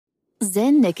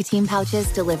Zyn nicotine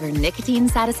pouches deliver nicotine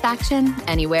satisfaction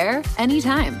anywhere,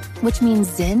 anytime, which means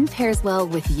Zyn pairs well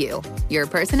with you, your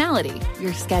personality,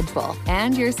 your schedule,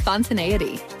 and your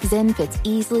spontaneity. Zyn fits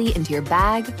easily into your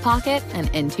bag, pocket, and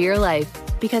into your life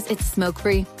because it's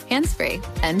smoke-free, hands-free,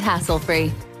 and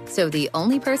hassle-free. So the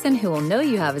only person who will know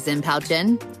you have a Zyn pouch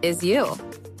in is you.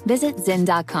 Visit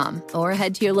Zyn.com or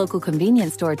head to your local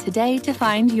convenience store today to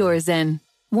find your Zyn.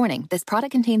 Warning, this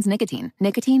product contains nicotine.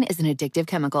 Nicotine is an addictive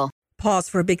chemical. Pause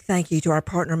for a big thank you to our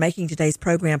partner making today's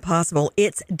program possible.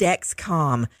 It's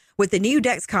Dexcom. With the new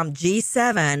Dexcom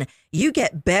G7, you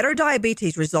get better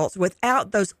diabetes results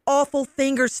without those awful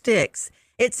finger sticks.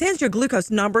 It sends your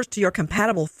glucose numbers to your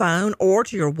compatible phone or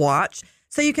to your watch,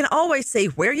 so you can always see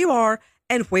where you are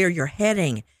and where you're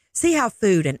heading. See how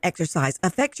food and exercise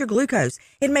affects your glucose.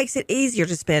 It makes it easier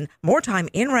to spend more time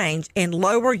in range and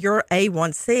lower your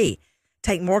A1C.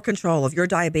 Take more control of your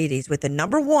diabetes with the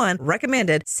 #1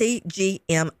 recommended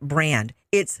CGM brand.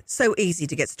 It's so easy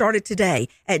to get started today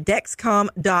at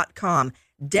Dexcom.com.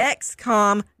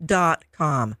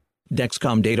 Dexcom.com.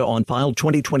 Dexcom data on file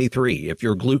 2023. If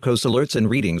your glucose alerts and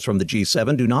readings from the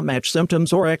G7 do not match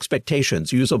symptoms or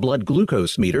expectations, use a blood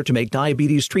glucose meter to make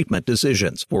diabetes treatment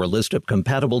decisions. For a list of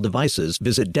compatible devices,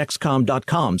 visit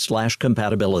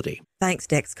Dexcom.com/compatibility. Thanks,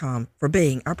 Dexcom, for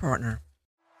being our partner.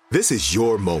 This is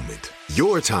your moment,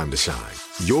 your time to shine,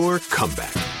 your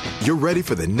comeback. You're ready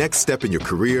for the next step in your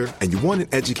career, and you want an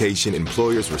education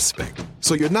employers respect.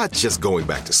 So you're not just going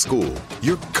back to school,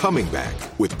 you're coming back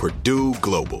with Purdue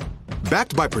Global.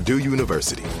 Backed by Purdue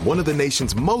University, one of the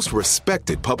nation's most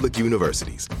respected public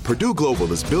universities, Purdue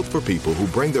Global is built for people who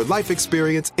bring their life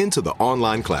experience into the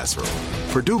online classroom.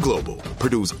 Purdue Global,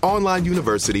 Purdue's online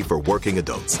university for working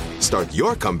adults. Start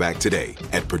your comeback today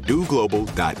at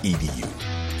purdueglobal.edu.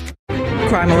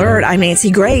 Crime Alert, I'm Nancy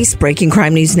Grace. Breaking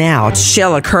crime news now.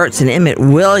 Shella Kurtz and Emmett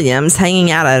Williams, hanging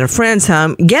out at a friend's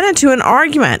home, get into an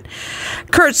argument.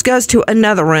 Kurtz goes to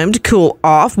another room to cool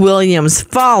off. Williams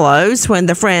follows. When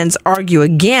the friends argue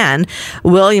again,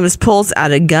 Williams pulls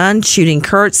out a gun, shooting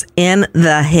Kurtz in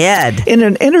the head. In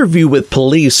an interview with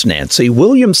police, Nancy,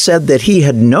 Williams said that he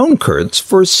had known Kurtz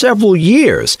for several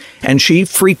years, and she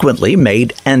frequently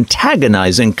made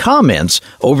antagonizing comments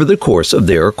over the course of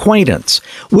their acquaintance.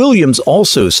 Williams also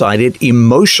cited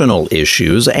emotional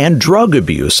issues and drug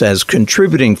abuse as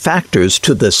contributing factors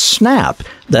to the snap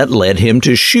that led him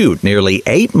to shoot nearly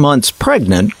 8 months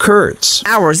pregnant Kurtz.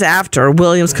 Hours after,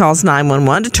 Williams calls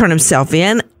 911 to turn himself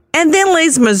in and then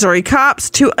leads Missouri cops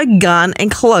to a gun and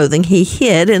clothing he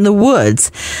hid in the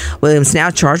woods. Williams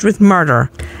now charged with murder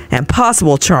and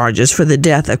possible charges for the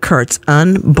death of Kurtz's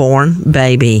unborn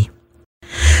baby.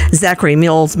 Zachary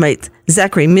Mills makes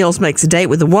a date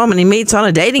with a woman he meets on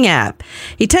a dating app.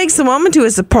 He takes the woman to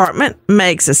his apartment,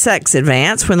 makes a sex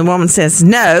advance. When the woman says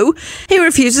no, he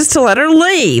refuses to let her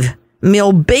leave.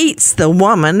 Mill beats the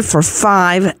woman for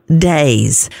 5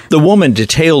 days. The woman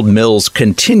detailed Mill's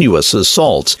continuous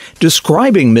assaults,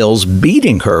 describing Mills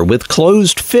beating her with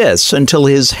closed fists until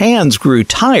his hands grew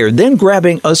tired, then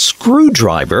grabbing a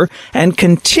screwdriver and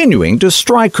continuing to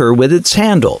strike her with its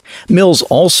handle. Mills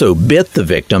also bit the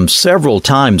victim several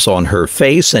times on her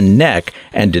face and neck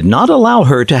and did not allow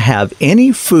her to have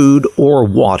any food or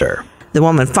water. The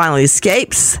woman finally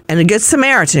escapes, and a Good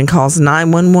Samaritan calls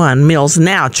 911. Mills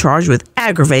now charged with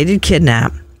aggravated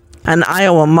kidnap. An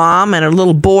Iowa mom and her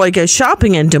little boy go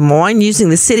shopping in Des Moines using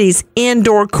the city's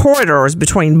indoor corridors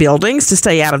between buildings to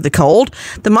stay out of the cold.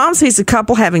 The mom sees a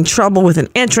couple having trouble with an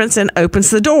entrance and opens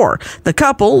the door. The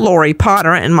couple, Lori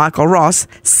Potter and Michael Ross,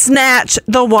 snatch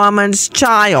the woman's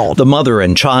child. The mother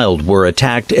and child were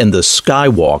attacked in the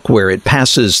Skywalk, where it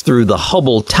passes through the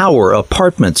Hubble Tower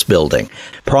Apartments building.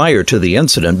 Prior to the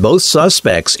incident, both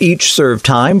suspects each served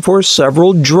time for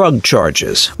several drug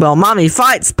charges. Well, mommy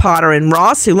fights Potter and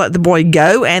Ross, who let the boy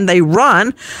go, and they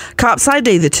run. Cops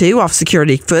ID the two off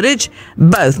security footage,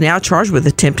 both now charged with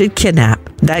attempted kidnap.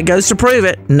 That goes to prove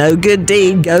it. No good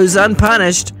deed goes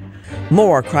unpunished.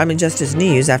 More Crime and Justice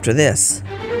news after this.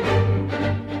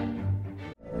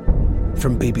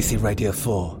 From BBC Radio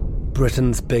 4,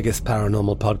 Britain's biggest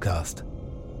paranormal podcast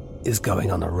is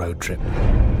going on a road trip.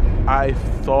 I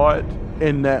thought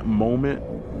in that moment,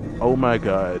 oh my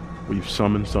God, we've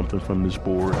summoned something from this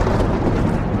board.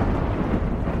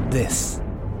 This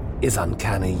is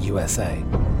Uncanny USA.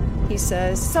 He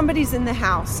says, somebody's in the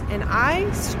house, and I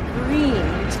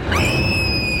screamed.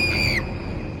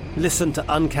 Listen to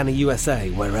Uncanny USA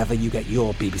wherever you get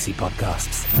your BBC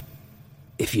podcasts,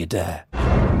 if you dare.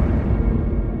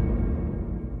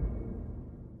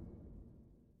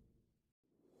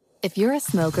 If you're a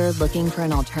smoker looking for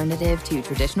an alternative to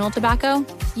traditional tobacco,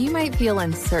 you might feel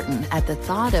uncertain at the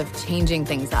thought of changing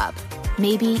things up.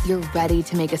 Maybe you're ready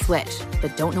to make a switch,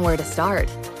 but don't know where to start.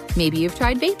 Maybe you've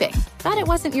tried vaping, thought it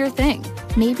wasn't your thing.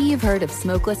 Maybe you've heard of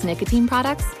smokeless nicotine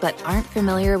products, but aren't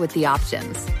familiar with the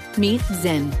options. Meet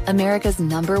Zyn, America's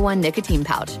 #1 nicotine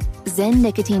pouch. Zyn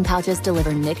nicotine pouches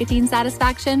deliver nicotine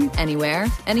satisfaction anywhere,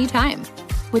 anytime.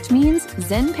 Which means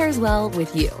Zyn pairs well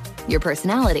with you, your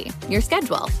personality, your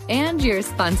schedule, and your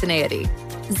spontaneity.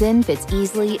 Zyn fits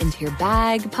easily into your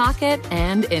bag, pocket,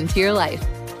 and into your life.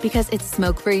 Because it's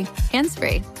smoke-free,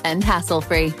 hands-free, and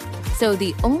hassle-free. So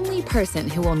the only person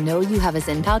who will know you have a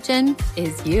Zyn pouch in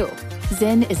is you.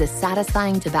 Zyn is a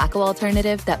satisfying tobacco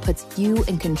alternative that puts you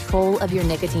in control of your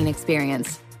nicotine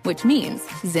experience, which means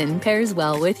Zyn pairs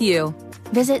well with you.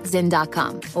 Visit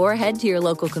Zyn.com or head to your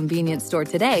local convenience store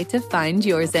today to find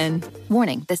your Zyn.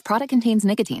 Warning, this product contains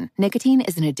nicotine. Nicotine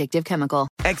is an addictive chemical.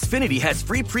 Xfinity has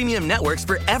free premium networks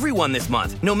for everyone this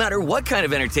month, no matter what kind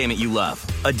of entertainment you love.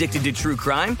 Addicted to true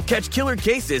crime? Catch killer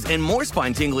cases and more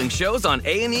spine-tingling shows on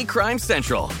A&E Crime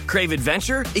Central. Crave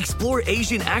adventure? Explore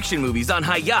Asian action movies on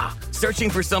Hi-Ya. Searching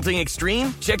for something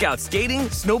extreme? Check out skating,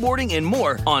 snowboarding, and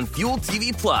more on Fuel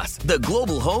TV Plus, the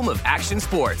global home of action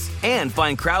sports. And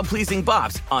find crowd-pleasing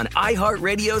bops on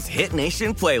iHeartRadio's Hit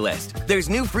Nation playlist. There's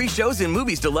new free shows and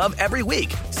movies to love every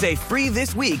week. Say free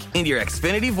this week in your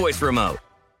Xfinity voice remote.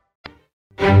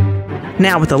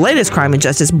 Now with the latest crime and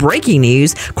justice breaking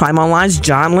news, Crime Online's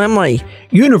John Lemley.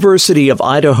 University of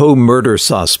Idaho murder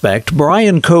suspect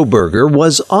Bryan Kohberger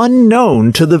was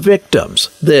unknown to the victims.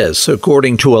 This,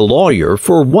 according to a lawyer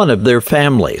for one of their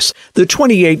families. The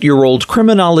 28-year-old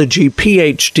criminology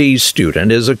PhD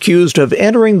student is accused of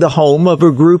entering the home of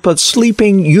a group of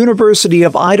sleeping University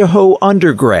of Idaho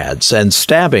undergrads and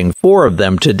stabbing 4 of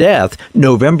them to death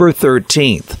November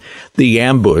 13th. The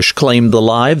ambush claimed the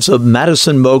lives of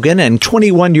Madison Mogen and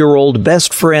 21-year-old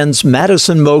best friends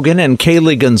Madison Mogen and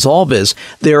Kaylee Gonzalez,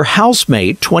 their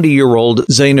housemate, 20-year-old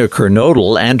Zaina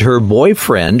Kernodle, and her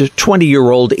boyfriend,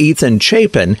 20-year-old Ethan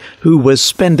Chapin, who was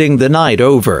spending the night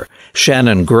over.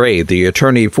 Shannon Gray, the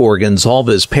attorney for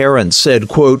Gonzalez's parents, said,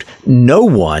 quote, "No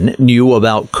one knew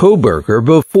about Kohberger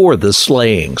before the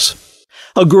slayings."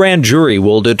 A grand jury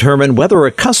will determine whether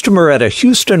a customer at a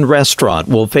Houston restaurant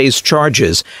will face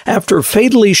charges after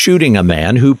fatally shooting a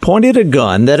man who pointed a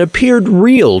gun that appeared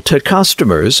real to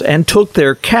customers and took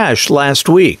their cash last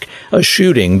week, a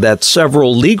shooting that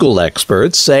several legal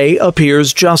experts say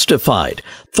appears justified.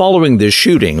 Following the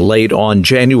shooting late on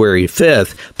January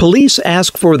 5th, police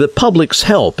asked for the public's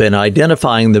help in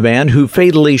identifying the man who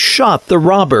fatally shot the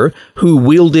robber, who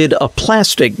wielded a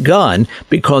plastic gun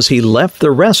because he left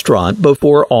the restaurant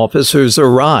before officers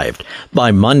arrived.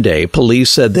 By Monday,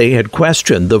 police said they had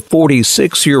questioned the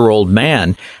 46-year-old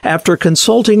man after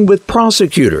consulting with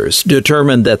prosecutors,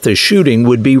 determined that the shooting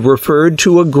would be referred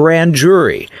to a grand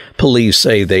jury. Police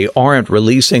say they aren't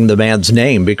releasing the man's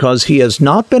name because he has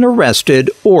not been arrested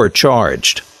or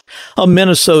charged. A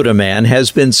Minnesota man has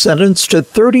been sentenced to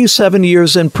 37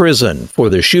 years in prison for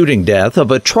the shooting death of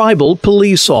a tribal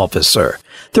police officer.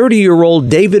 30-year-old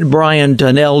David Brian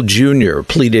Donnell Jr.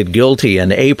 pleaded guilty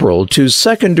in April to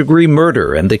second-degree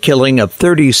murder and the killing of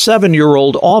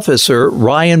 37-year-old officer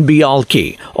Ryan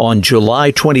Bialke. On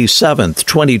July 27,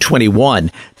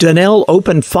 2021, Donnell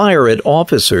opened fire at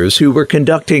officers who were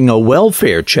conducting a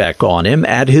welfare check on him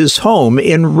at his home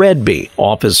in Redby.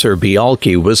 Officer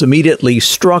Bialke was immediately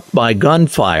struck by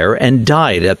gunfire and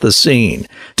died at the scene.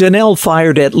 Donnell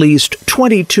fired at least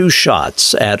 22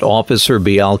 shots at Officer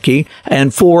Bialke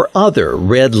and 4 other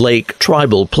Red Lake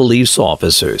tribal police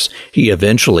officers. He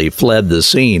eventually fled the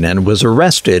scene and was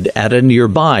arrested at a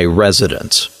nearby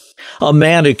residence. A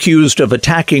man accused of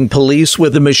attacking police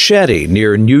with a machete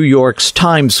near New York's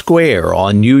Times Square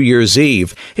on New Year's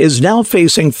Eve is now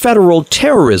facing federal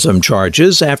terrorism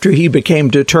charges after he became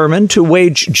determined to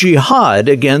wage jihad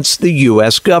against the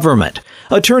U.S. government.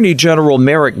 Attorney General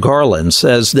Merrick Garland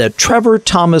says that Trevor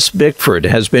Thomas Bickford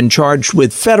has been charged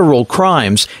with federal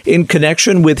crimes in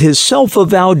connection with his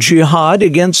self-avowed jihad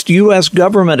against U.S.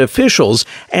 government officials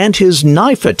and his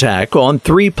knife attack on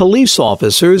 3 police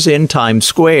officers in Times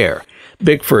Square.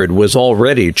 Bickford was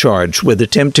already charged with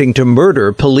attempting to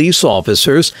murder police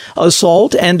officers,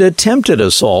 assault and attempted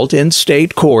assault in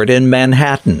state court in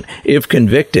Manhattan. If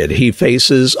convicted, he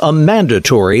faces a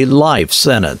mandatory life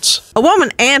sentence. A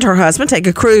woman and her husband take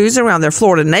a cruise around their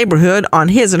Florida neighborhood on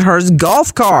his and hers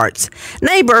golf carts.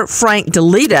 Neighbor Frank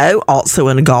DeLito, also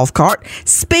in a golf cart,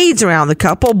 speeds around the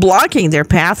couple, blocking their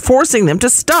path, forcing them to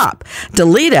stop.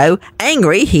 DeLito,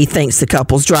 angry he thinks the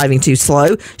couple's driving too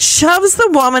slow, shoves the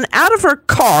woman out of her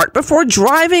cart before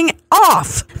driving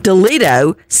off.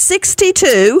 DeLito,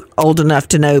 62, old enough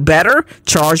to know better,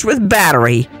 charged with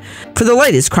battery. For the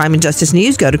latest crime and justice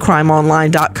news, go to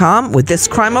crimeonline.com. With this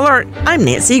crime alert, I'm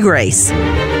Nancy Grace.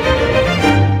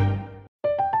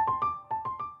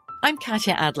 I'm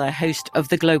Katya Adler, host of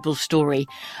The Global Story.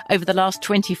 Over the last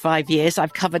 25 years,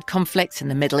 I've covered conflicts in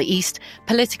the Middle East,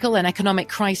 political and economic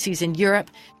crises in Europe,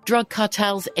 drug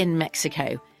cartels in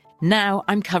Mexico. Now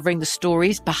I'm covering the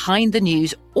stories behind the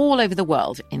news all over the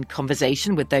world in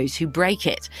conversation with those who break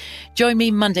it. Join me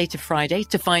Monday to Friday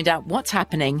to find out what's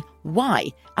happening, why,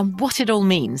 and what it all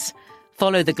means.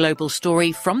 Follow The Global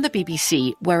Story from the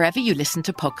BBC wherever you listen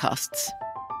to podcasts.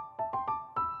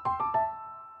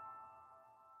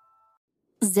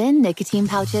 Zyn nicotine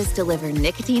pouches deliver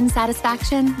nicotine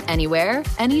satisfaction anywhere,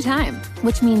 anytime,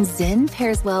 which means Zyn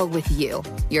pairs well with you,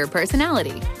 your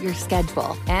personality, your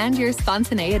schedule, and your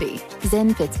spontaneity.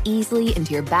 Zyn fits easily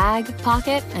into your bag,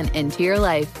 pocket, and into your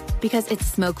life because it's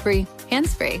smoke-free,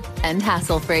 hands-free, and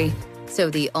hassle-free.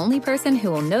 So the only person who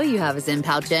will know you have a Zyn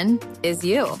pouch in is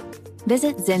you.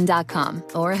 Visit Zyn.com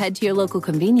or head to your local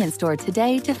convenience store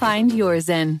today to find your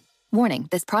Zyn. Warning,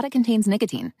 this product contains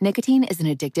nicotine. Nicotine is an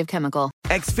addictive chemical.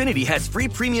 Xfinity has free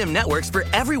premium networks for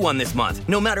everyone this month,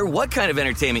 no matter what kind of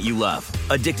entertainment you love.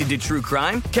 Addicted to true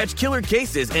crime? Catch killer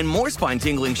cases and more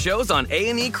spine-tingling shows on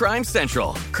A&E Crime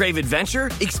Central. Crave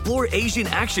adventure? Explore Asian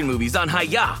action movies on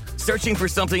Hi-YAH. Searching for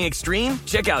something extreme?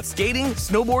 Check out skating,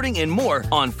 snowboarding, and more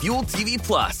on Fuel TV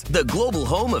Plus, the global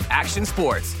home of action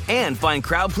sports. And find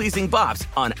crowd-pleasing bops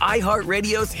on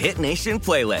iHeartRadio's Hit Nation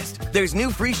playlist. There's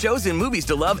new free shows and movies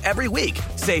to love every week.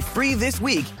 Say free this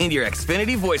week in your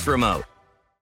Xfinity voice remote.